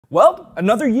Well,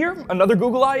 another year, another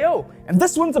Google I/O, and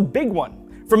this one's a big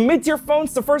one. From mid-tier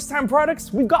phones to first-time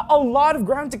products, we've got a lot of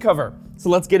ground to cover, so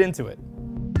let's get into it.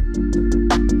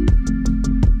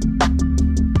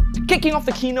 Kicking off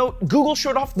the keynote, Google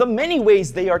showed off the many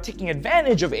ways they are taking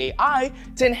advantage of AI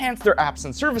to enhance their apps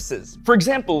and services. For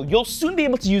example, you'll soon be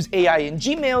able to use AI in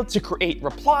Gmail to create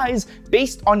replies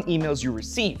based on emails you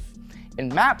receive. In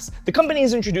Maps, the company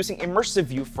is introducing Immersive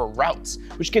View for routes,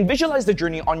 which can visualize the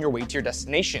journey on your way to your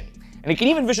destination. And it can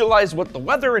even visualize what the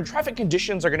weather and traffic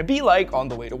conditions are going to be like on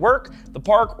the way to work, the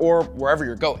park, or wherever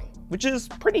you're going, which is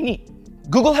pretty neat.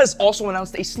 Google has also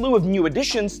announced a slew of new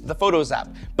additions to the Photos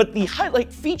app, but the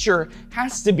highlight feature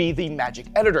has to be the Magic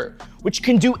Editor, which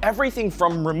can do everything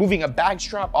from removing a bag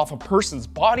strap off a person's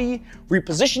body,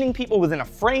 repositioning people within a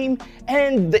frame,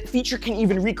 and the feature can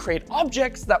even recreate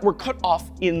objects that were cut off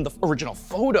in the original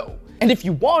photo. And if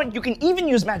you want, you can even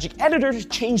use Magic Editor to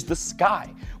change the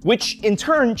sky, which in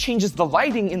turn changes the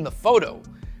lighting in the photo.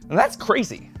 And that's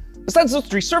crazy. Besides those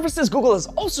three services, Google has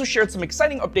also shared some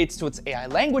exciting updates to its AI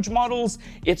language models,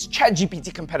 its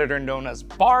ChatGPT competitor known as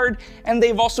Bard, and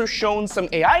they've also shown some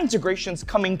AI integrations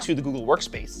coming to the Google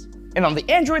Workspace. And on the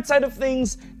Android side of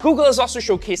things, Google has also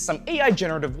showcased some AI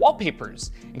generative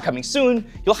wallpapers, and coming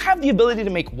soon, you'll have the ability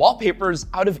to make wallpapers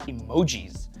out of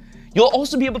emojis. You'll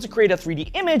also be able to create a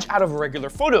 3D image out of a regular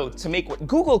photo to make what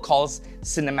Google calls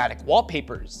cinematic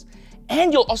wallpapers.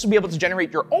 And you'll also be able to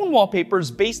generate your own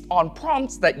wallpapers based on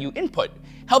prompts that you input,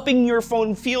 helping your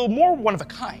phone feel more one of a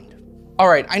kind.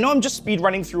 Alright, I know I'm just speed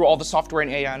running through all the software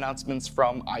and AI announcements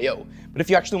from I/O, but if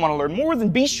you actually want to learn more, then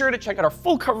be sure to check out our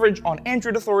full coverage on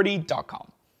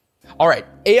AndroidAuthority.com. Alright,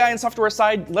 AI and software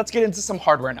aside, let's get into some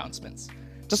hardware announcements.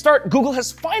 To start, Google has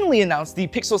finally announced the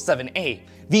Pixel 7a,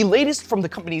 the latest from the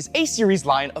company's A-series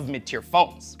line of mid-tier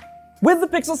phones. With the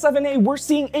Pixel 7a, we're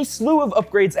seeing a slew of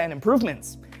upgrades and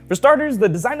improvements. For starters, the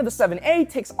design of the 7a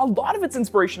takes a lot of its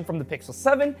inspiration from the Pixel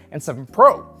 7 and 7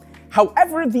 Pro.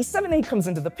 However, the 7a comes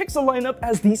into the Pixel lineup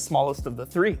as the smallest of the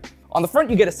three. On the front,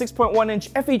 you get a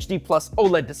 6.1-inch FHD+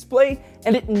 OLED display,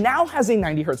 and it now has a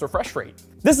 90Hz refresh rate.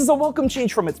 This is a welcome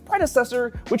change from its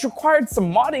predecessor, which required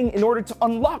some modding in order to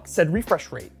unlock said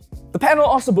refresh rate. The panel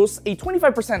also boasts a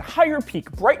 25% higher peak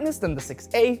brightness than the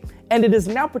 6a, and it is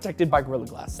now protected by Gorilla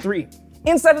Glass 3.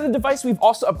 Inside of the device, we've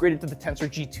also upgraded to the Tensor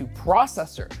G2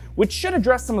 processor, which should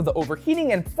address some of the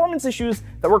overheating and performance issues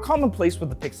that were commonplace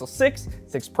with the Pixel 6,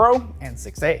 6 Pro, and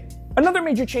 6a. Another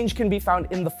major change can be found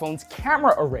in the phone's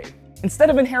camera array.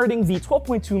 Instead of inheriting the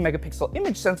 12.2 megapixel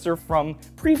image sensor from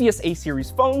previous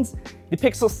A-series phones, the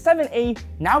Pixel 7a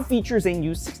now features a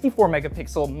new 64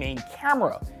 megapixel main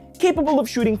camera, capable of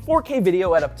shooting 4K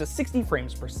video at up to 60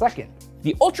 frames per second.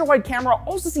 The ultra-wide camera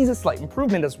also sees a slight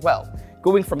improvement as well,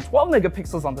 going from 12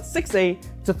 megapixels on the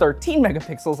 6a to 13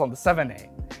 megapixels on the 7a,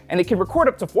 and it can record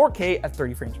up to 4K at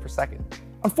 30 frames per second.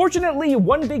 Unfortunately,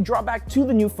 one big drawback to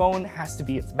the new phone has to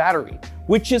be its battery,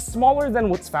 which is smaller than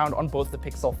what's found on both the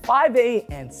Pixel 5a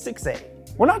and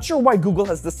 6a. We're not sure why Google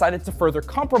has decided to further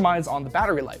compromise on the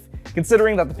battery life,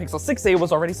 considering that the Pixel 6a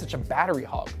was already such a battery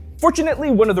hog. Fortunately,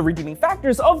 one of the redeeming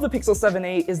factors of the Pixel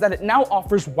 7a is that it now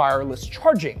offers wireless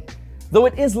charging, though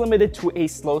it is limited to a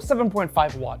slow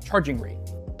 7.5 watt charging rate.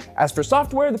 As for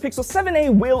software, the Pixel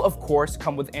 7a will of course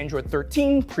come with Android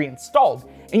 13 pre-installed,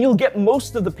 and you'll get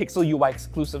most of the Pixel UI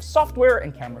exclusive software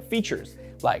and camera features,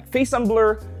 like Face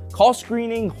Unblur, call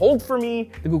screening, Hold for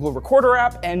Me, the Google Recorder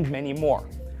app, and many more.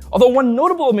 Although one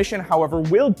notable omission, however,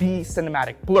 will be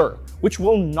Cinematic Blur, which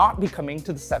will not be coming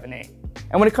to the 7a.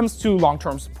 And when it comes to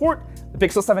long-term support, the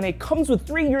Pixel 7a comes with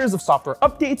 3 years of software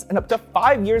updates and up to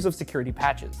 5 years of security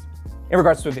patches. In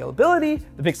regards to availability,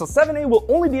 the Pixel 7a will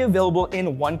only be available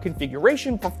in one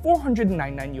configuration for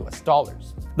 $499 US.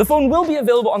 The phone will be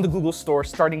available on the Google Store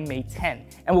starting May 10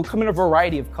 and will come in a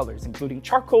variety of colors, including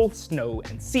charcoal, snow,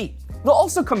 and sea. They'll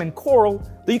also come in coral,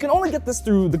 though you can only get this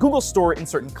through the Google Store in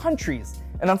certain countries,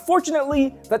 and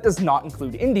unfortunately, that does not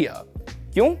include India.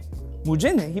 Kyun?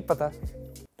 Mujhe nahi pata.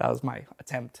 That was my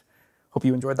attempt. Hope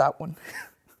you enjoyed that one.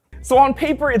 So on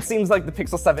paper, it seems like the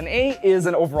Pixel 7a is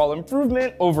an overall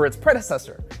improvement over its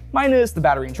predecessor, minus the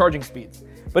battery and charging speeds.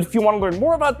 But if you want to learn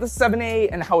more about the 7a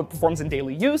and how it performs in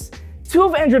daily use, two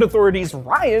of Android Authority's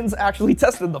Ryans actually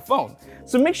tested the phone,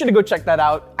 so make sure to go check that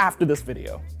out after this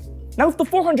video. Now, if the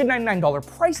 $499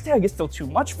 price tag is still too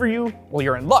much for you, well,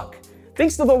 you're in luck.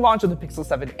 Thanks to the launch of the Pixel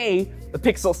 7a, the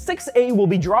Pixel 6a will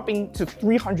be dropping to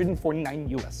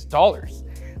 $349 US.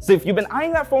 So if you've been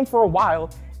eyeing that phone for a while,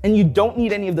 and you don't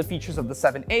need any of the features of the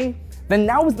 7a, then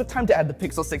now is the time to add the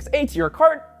Pixel 6a to your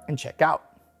cart and check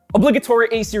out. Obligatory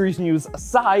A-series news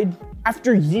aside,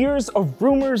 after years of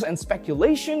rumors and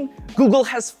speculation, Google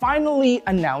has finally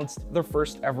announced their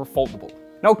first ever foldable.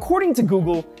 Now, according to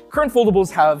Google, current foldables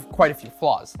have quite a few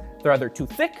flaws. They're either too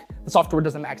thick, the software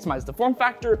doesn't maximize the form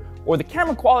factor, or the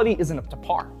camera quality isn't up to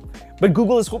par. But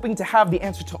Google is hoping to have the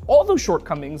answer to all those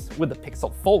shortcomings with the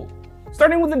Pixel Fold.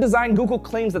 Starting with the design, Google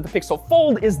claims that the Pixel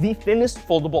Fold is the thinnest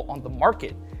foldable on the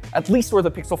market, at least where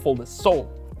the Pixel Fold is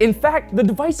sold. In fact, the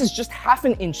device is just half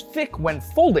an inch thick when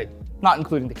folded, not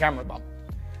including the camera bump.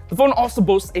 The phone also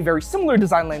boasts a very similar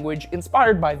design language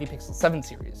inspired by the Pixel 7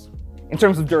 series. In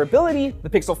terms of durability, the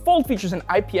Pixel Fold features an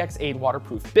IPX8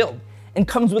 waterproof build and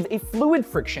comes with a fluid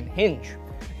friction hinge.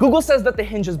 Google says that the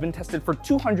hinge has been tested for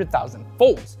 200,000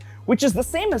 folds, which is the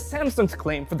same as Samsung's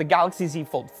claim for the Galaxy Z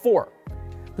Fold 4.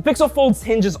 The Pixel Fold's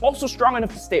hinge is also strong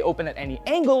enough to stay open at any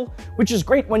angle, which is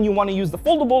great when you want to use the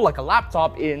foldable like a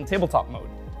laptop in tabletop mode.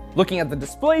 Looking at the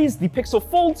displays, the Pixel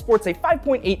Fold sports a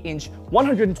 5.8-inch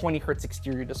 120Hz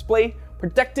exterior display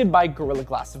protected by Gorilla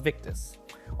Glass Victus.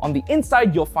 On the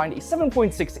inside, you'll find a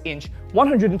 7.6-inch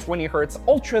 120Hz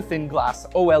ultra-thin glass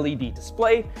OLED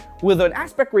display with an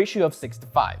aspect ratio of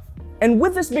 6:5. And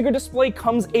with this bigger display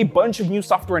comes a bunch of new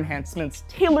software enhancements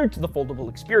tailored to the foldable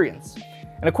experience.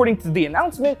 And according to the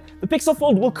announcement, the Pixel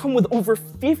Fold will come with over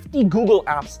 50 Google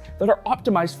apps that are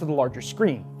optimized for the larger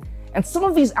screen. And some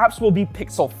of these apps will be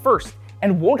Pixel first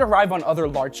and won't arrive on other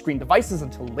large screen devices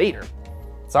until later.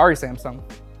 Sorry, Samsung.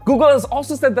 Google has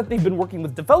also said that they've been working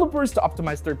with developers to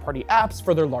optimize third-party apps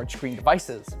for their large screen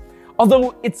devices.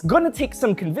 Although it's gonna take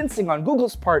some convincing on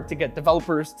Google's part to get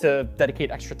developers to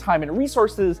dedicate extra time and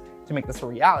resources to make this a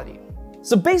reality.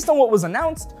 So based on what was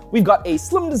announced, we've got a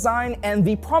slim design and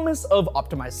the promise of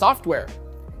optimized software.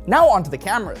 Now onto the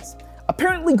cameras.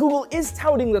 Apparently, Google is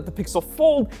touting that the Pixel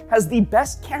Fold has the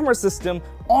best camera system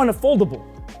on a foldable,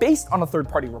 based on a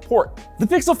third-party report. The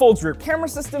Pixel Fold's rear camera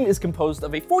system is composed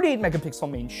of a 48-megapixel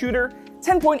main shooter,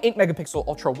 10.8-megapixel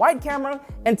ultra-wide camera,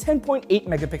 and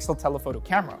 10.8-megapixel telephoto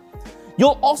camera.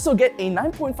 You'll also get a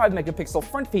 9.5-megapixel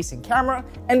front-facing camera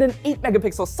and an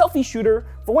 8-megapixel selfie shooter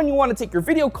for when you want to take your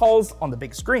video calls on the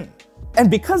big screen. And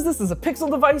because this is a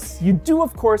Pixel device, you do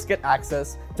of course get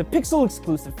access to Pixel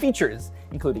exclusive features,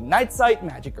 including Night Sight,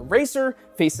 Magic Eraser,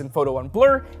 Face and Photo on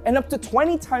Blur, and up to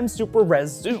 20 times Super Res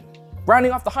Zoom.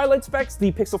 Rounding off the highlight specs, the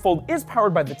Pixel Fold is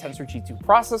powered by the Tensor G2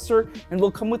 processor and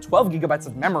will come with 12 GB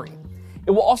of memory.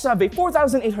 It will also have a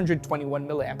 4,821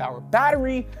 mAh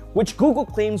battery, which Google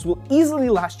claims will easily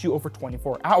last you over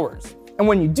 24 hours. And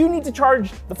when you do need to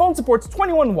charge, the phone supports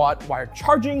 21-watt wired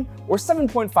charging or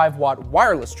 7.5-watt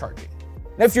wireless charging.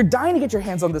 Now, if you're dying to get your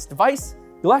hands on this device,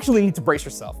 you'll actually need to brace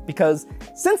yourself, because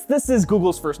since this is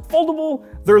Google's first foldable,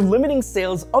 they're limiting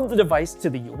sales of the device to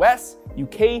the US,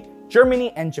 UK,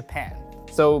 Germany, and Japan.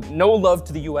 So no love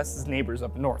to the US's neighbors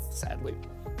up north, sadly.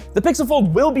 The Pixel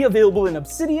Fold will be available in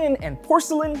obsidian and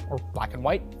porcelain, or black and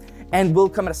white, and will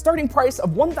come at a starting price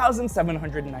of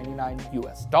 $1,799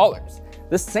 US,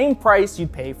 the same price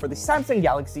you'd pay for the Samsung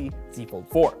Galaxy Z Fold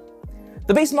 4.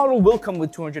 The base model will come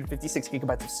with 256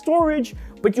 GB of storage,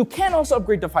 but you can also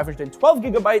upgrade to 512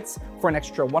 GB for an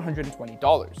extra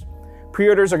 $120.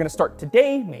 Pre-orders are going to start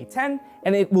today, May 10,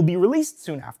 and it will be released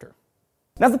soon after.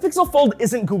 Now, the Pixel Fold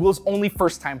isn't Google's only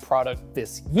first-time product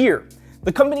this year.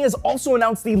 The company has also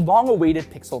announced the long-awaited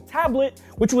Pixel tablet,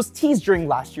 which was teased during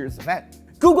last year's event.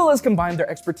 Google has combined their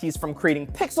expertise from creating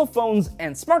Pixel phones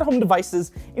and smart home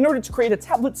devices in order to create a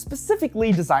tablet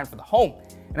specifically designed for the home.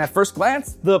 And at first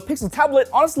glance, the Pixel tablet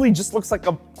honestly just looks like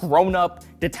a grown-up,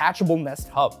 detachable Nest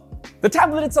Hub. The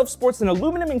tablet itself sports an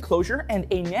aluminum enclosure and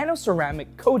a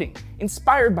nano-ceramic coating,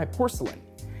 inspired by porcelain.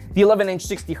 The 11-inch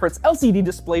 60Hz LCD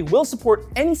display will support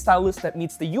any stylus that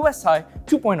meets the USI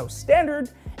 2.0 standard,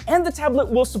 and the tablet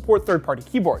will support third-party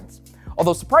keyboards.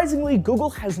 Although surprisingly, Google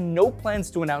has no plans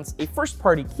to announce a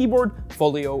first-party keyboard,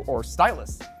 folio, or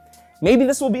stylus. Maybe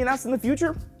this will be announced in the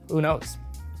future? Who knows?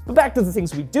 But back to the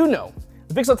things we do know.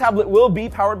 The Pixel tablet will be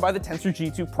powered by the Tensor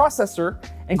G2 processor,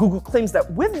 and Google claims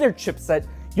that with their chipset,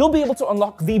 you'll be able to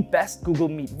unlock the best Google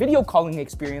Meet video calling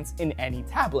experience in any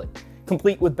tablet,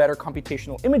 complete with better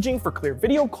computational imaging for clear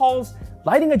video calls,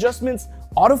 lighting adjustments,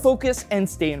 autofocus, and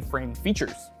stay-in-frame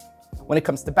features. When it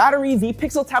comes to battery, the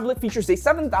Pixel tablet features a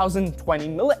 7,020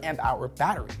 mAh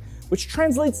battery, which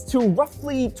translates to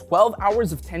roughly 12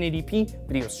 hours of 1080p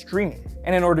video streaming.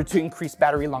 And in order to increase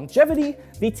battery longevity,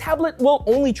 the tablet will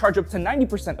only charge up to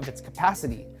 90% of its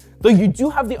capacity, though you do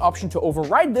have the option to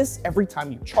override this every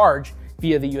time you charge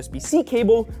via the USB-C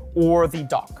cable or the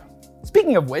dock.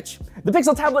 Speaking of which, the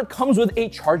Pixel tablet comes with a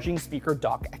charging speaker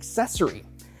dock accessory.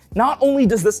 Not only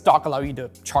does this dock allow you to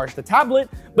charge the tablet,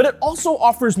 but it also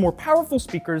offers more powerful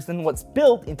speakers than what's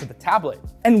built into the tablet.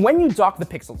 And when you dock the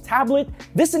Pixel tablet,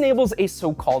 this enables a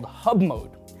so-called hub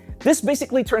mode. This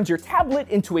basically turns your tablet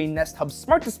into a Nest Hub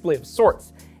smart display of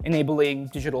sorts, enabling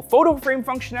digital photo frame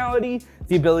functionality,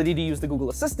 the ability to use the Google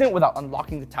Assistant without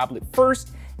unlocking the tablet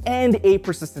first, and a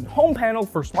persistent home panel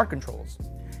for smart controls.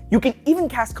 You can even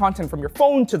cast content from your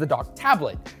phone to the docked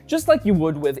tablet, just like you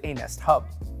would with a Nest Hub.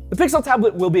 The Pixel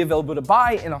tablet will be available to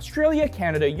buy in Australia,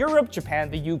 Canada, Europe,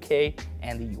 Japan, the UK,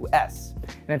 and the US.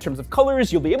 And in terms of colors,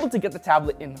 you'll be able to get the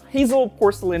tablet in hazel,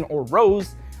 porcelain, or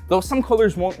rose, though some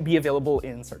colors won't be available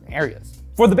in certain areas.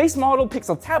 For the base model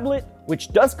Pixel tablet,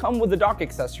 which does come with a dock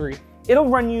accessory, it'll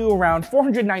run you around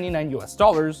 $499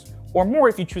 US, or more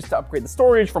if you choose to upgrade the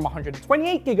storage from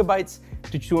 128 gigabytes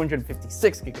to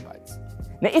 256 gigabytes.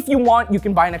 Now, if you want, you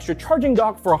can buy an extra charging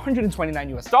dock for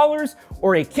 $129 US,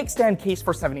 or a kickstand case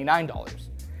for $79.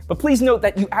 But please note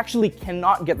that you actually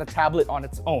cannot get the tablet on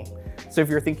its own. So if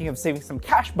you're thinking of saving some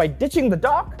cash by ditching the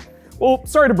dock, well,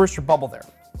 sorry to burst your bubble there.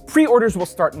 Pre-orders will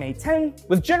start May 10,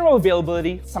 with general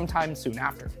availability sometime soon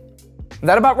after. And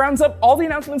that about rounds up all the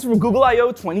announcements from Google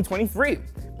I/O 2023. But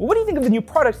what do you think of the new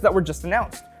products that were just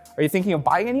announced? Are you thinking of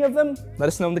buying any of them? Let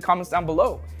us know in the comments down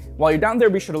below. While you're down there,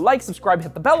 be sure to like, subscribe,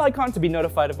 hit the bell icon to be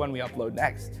notified of when we upload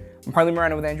next. I'm Harley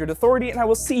Morano with Android Authority, and I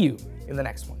will see you in the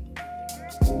next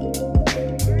one.